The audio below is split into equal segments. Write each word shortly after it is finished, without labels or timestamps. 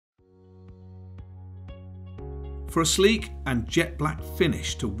For a sleek and jet black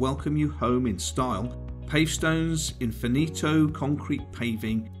finish to welcome you home in style, Pavestone's Infinito concrete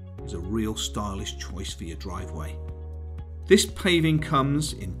paving is a real stylish choice for your driveway. This paving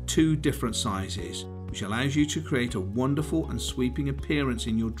comes in 2 different sizes, which allows you to create a wonderful and sweeping appearance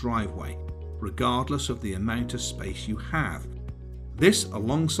in your driveway, regardless of the amount of space you have. This,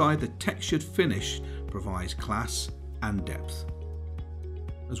 alongside the textured finish, provides class and depth.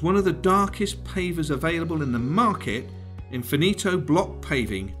 As one of the darkest pavers available in the market, Infinito block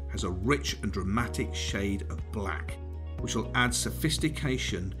paving has a rich and dramatic shade of black, which will add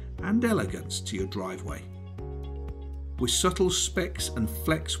sophistication and elegance to your driveway. With subtle specks and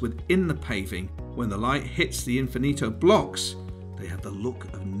flecks within the paving, when the light hits the Infinito blocks, they have the look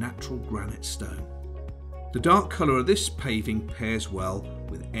of natural granite stone. The dark colour of this paving pairs well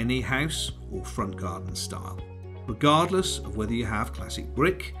with any house or front garden style, regardless of whether you have classic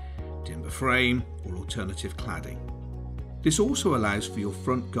brick, timber frame or alternative cladding. This also allows for your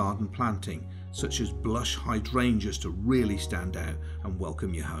front garden planting, such as blush hydrangeas, to really stand out and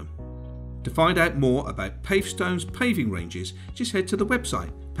welcome you home. To find out more about Pavestone's paving ranges, just head to the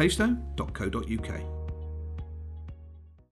website pavestone.co.uk.